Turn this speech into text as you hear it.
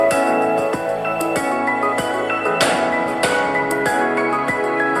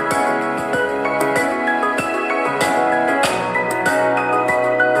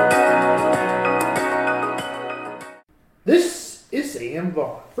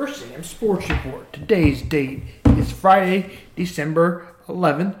for Sam Sports Report. Today's date is Friday, December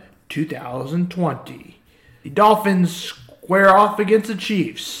 11th, 2020. The Dolphins square off against the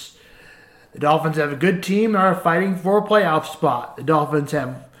Chiefs. The Dolphins have a good team and are fighting for a playoff spot. The Dolphins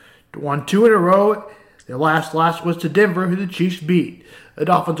have won 2 in a row. Their last was to Denver, who the Chiefs beat. The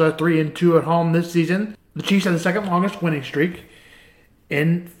Dolphins are 3-2 at home this season. The Chiefs have the second longest winning streak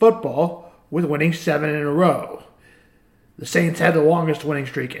in football, with winning 7 in a row. The Saints had the longest winning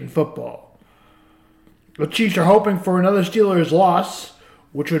streak in football. The Chiefs are hoping for another Steelers loss,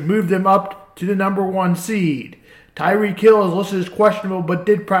 which would move them up to the number 1 seed. Tyreek Hill is listed as questionable, but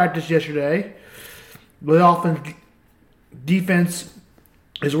did practice yesterday. The Dolphins' defense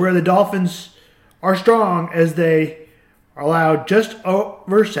is where the Dolphins are strong, as they are allowed just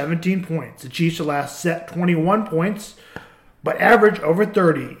over 17 points. The Chiefs allow 21 points, but average over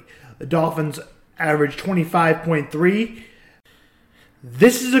 30. The Dolphins average 25.3.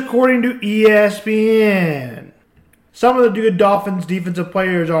 This is according to ESPN. Some of the good Dolphins defensive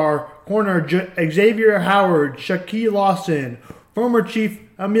players are corner Xavier Howard, Shaquille Lawson, former Chief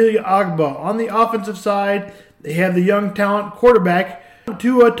Amelia Agba. On the offensive side, they have the young talent quarterback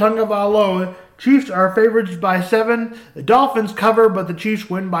Tua Tagovailoa. Chiefs are favorites by 7. The Dolphins cover, but the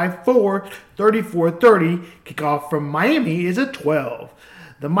Chiefs win by 4, 34-30. Kickoff from Miami is at 12.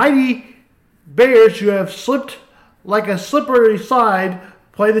 The mighty Bears, who have slipped like a slippery slide,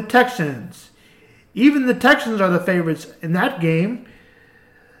 play the Texans. Even the Texans are the favorites in that game,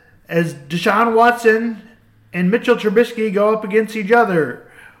 as Deshaun Watson and Mitchell Trubisky go up against each other.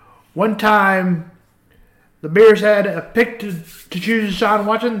 One time, the Bears had a pick to choose Deshaun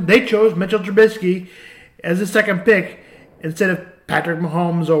Watson. They chose Mitchell Trubisky as the second pick instead of Patrick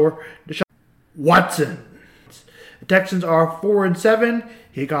Mahomes or Deshaun Watson. The Texans are 4-7.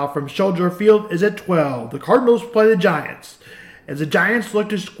 Kickoff from Soldier Field is at 12. The Cardinals play the Giants, as the Giants look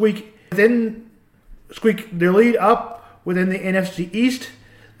to squeak their lead up within the NFC East.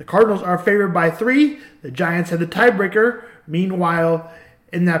 The Cardinals are favored by 3. The Giants have the tiebreaker. Meanwhile,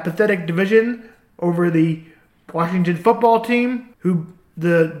 in that pathetic division over the Washington football team, who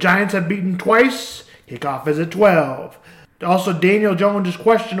the Giants have beaten twice, kickoff is at 12. Also, Daniel Jones is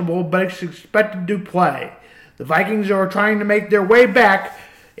questionable, but is expected to play. The Vikings are trying to make their way back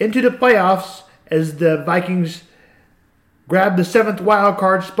into the playoffs as the Vikings grab the 7th wild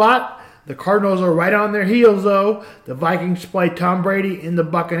card spot. The Cardinals are right on their heels, though. The Vikings play Tom Brady and the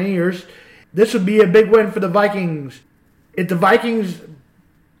Buccaneers. This would be a big win for the Vikings. If the Vikings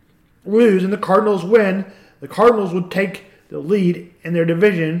lose and the Cardinals win, the Cardinals would take the lead in their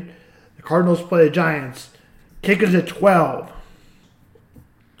division. The Cardinals play the Giants. Kick is at 12.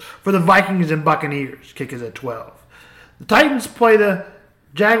 For the Vikings and Buccaneers, kick is at 12. The Titans play the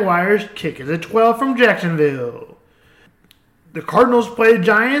Jaguars, kick is at 12 from Jacksonville. The Cardinals play the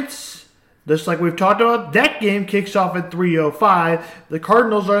Giants, just like we've talked about. That game kicks off at 3:05. The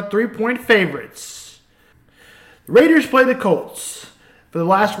Cardinals are 3-point favorites. The Raiders play the Colts for the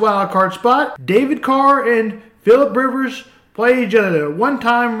last wild card spot. David Carr and Phillip Rivers play each other,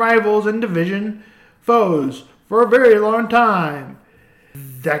 one-time rivals and division foes for a very long time.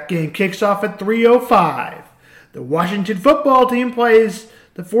 That game kicks off at 3:05. The Washington football team plays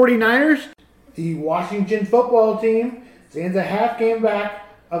the 49ers. The Washington football team stands a half game back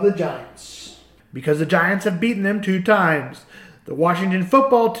of the Giants, because the Giants have beaten them 2 times. The Washington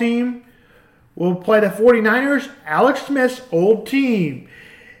football team will play the 49ers, Alex Smith's old team,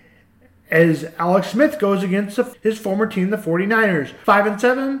 as Alex Smith goes against his former team, the 49ers.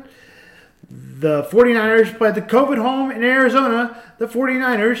 5-7. The 49ers play the COVID home in Arizona. The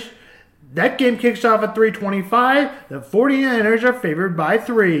 49ers, that game kicks off at 3:25. The 49ers are favored by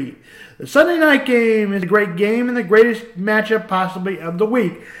 3. The Sunday night game is a great game and the greatest matchup possibly of the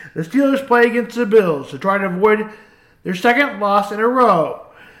week. The Steelers play against the Bills to try to avoid their second loss in a row.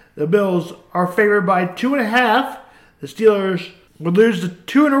 The Bills are favored by 2.5. The Steelers would lose the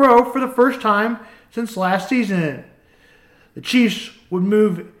 2 in a row for the first time since last season. The Chiefs would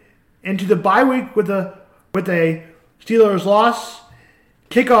move into the bye week with a Steelers loss.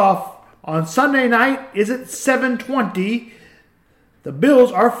 Kickoff on Sunday night is at 7:20. The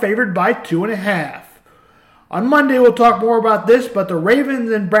Bills are favored by 2.5. On Monday, we'll talk more about this, but the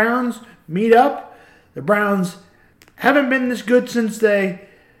Ravens and Browns meet up. The Browns haven't been this good since they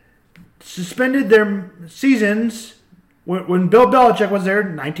suspended their seasons when Bill Belichick was there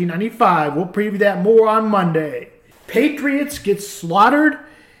in 1995. We'll preview that more on Monday. Patriots get slaughtered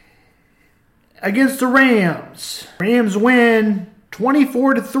against the Rams. Rams win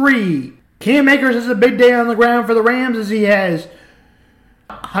 24-3. Cam Akers has a big day on the ground for the Rams, as he has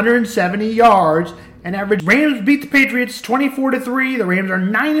 170 yards and average. Rams beat the Patriots 24-3. The Rams are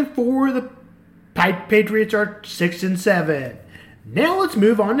 9-4. The Patriots are 6-7. Now let's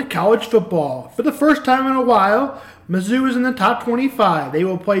move on to college football. For the first time in a while, Mizzou is in the top 25. They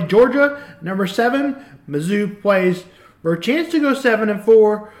will play Georgia, number 7. Mizzou plays for a chance to go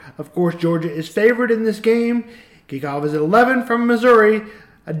 7-4. Of course, Georgia is favored in this game. Kickoff is at 11 from Missouri.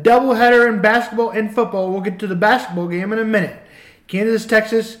 A doubleheader in basketball and football. We'll get to the basketball game in a minute. Kansas,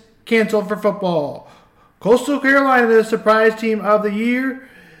 Texas, canceled for football. Coastal Carolina, the surprise team of the year.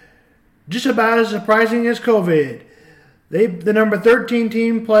 Just about as surprising as COVID. The number 13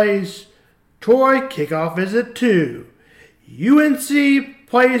 team plays Troy. Kickoff is at 2. UNC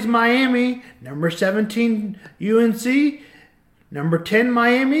plays Miami. Number 17 UNC. Number 10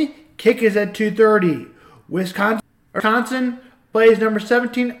 Miami. Kick is at 2:30. Wisconsin plays number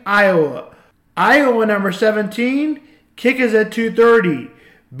 17 Iowa. Iowa number 17. Kick is at 2:30.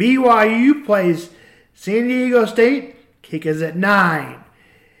 BYU plays San Diego State. Kick is at 9.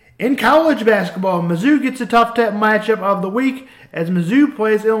 In college basketball, Mizzou gets a tough matchup of the week as Mizzou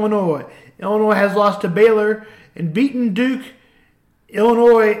plays Illinois. Illinois has lost to Baylor and beaten Duke.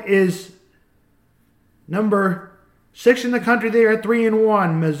 Illinois is number 6 in the country. They are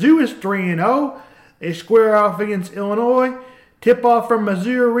 3-1. Mizzou is 3-0. They square off against Illinois. Tip-off from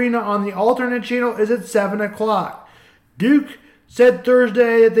Mizzou Arena on the alternate channel is at 7 o'clock. Duke said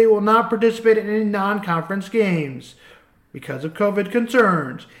Thursday that they will not participate in any non-conference games because of COVID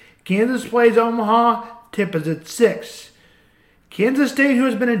concerns. Kansas plays Omaha. Tip is at 6. Kansas State, who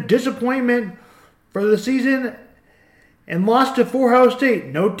has been a disappointment for the season and lost to Ohio State.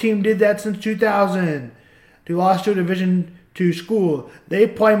 No team did that since 2000. They lost to a Division II school. They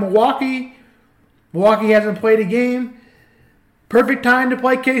play Milwaukee. Milwaukee hasn't played a game. Perfect time to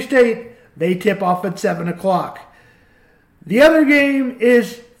play K-State. They tip off at 7 o'clock. The other game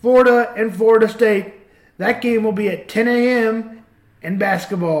is Florida and Florida State. That game will be at 10 a.m. in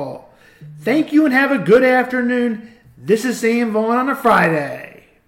basketball. Thank you and have a good afternoon. This is Sam Vaughn on a Friday.